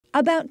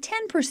About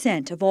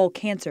 10% of all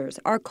cancers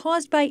are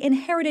caused by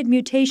inherited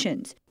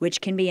mutations, which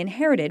can be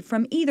inherited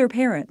from either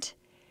parent.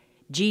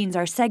 Genes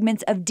are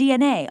segments of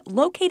DNA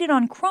located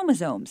on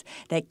chromosomes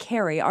that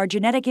carry our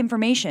genetic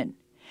information.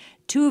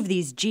 Two of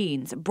these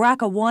genes,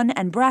 BRCA1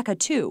 and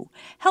BRCA2,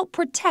 help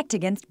protect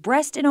against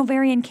breast and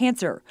ovarian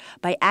cancer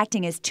by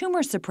acting as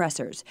tumor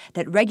suppressors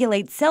that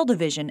regulate cell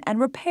division and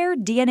repair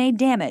DNA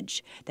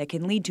damage that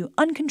can lead to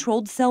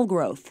uncontrolled cell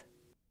growth.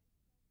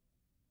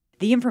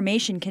 The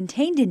information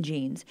contained in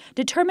genes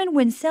determine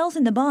when cells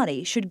in the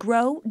body should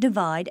grow,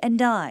 divide, and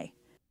die.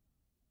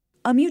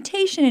 A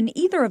mutation in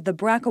either of the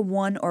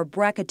BRCA1 or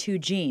BRCA2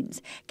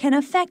 genes can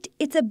affect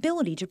its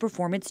ability to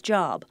perform its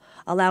job,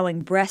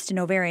 allowing breast and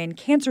ovarian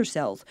cancer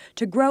cells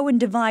to grow and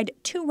divide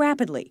too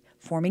rapidly,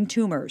 forming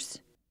tumors.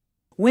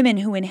 Women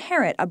who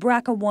inherit a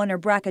BRCA1 or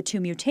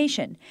BRCA2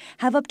 mutation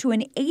have up to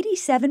an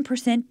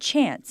 87%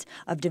 chance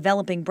of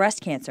developing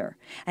breast cancer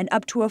and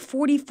up to a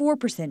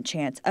 44%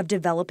 chance of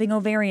developing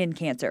ovarian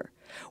cancer,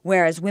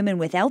 whereas women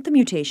without the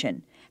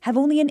mutation have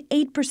only an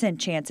 8%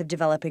 chance of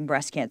developing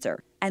breast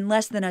cancer and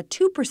less than a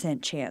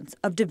 2% chance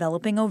of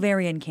developing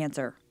ovarian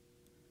cancer.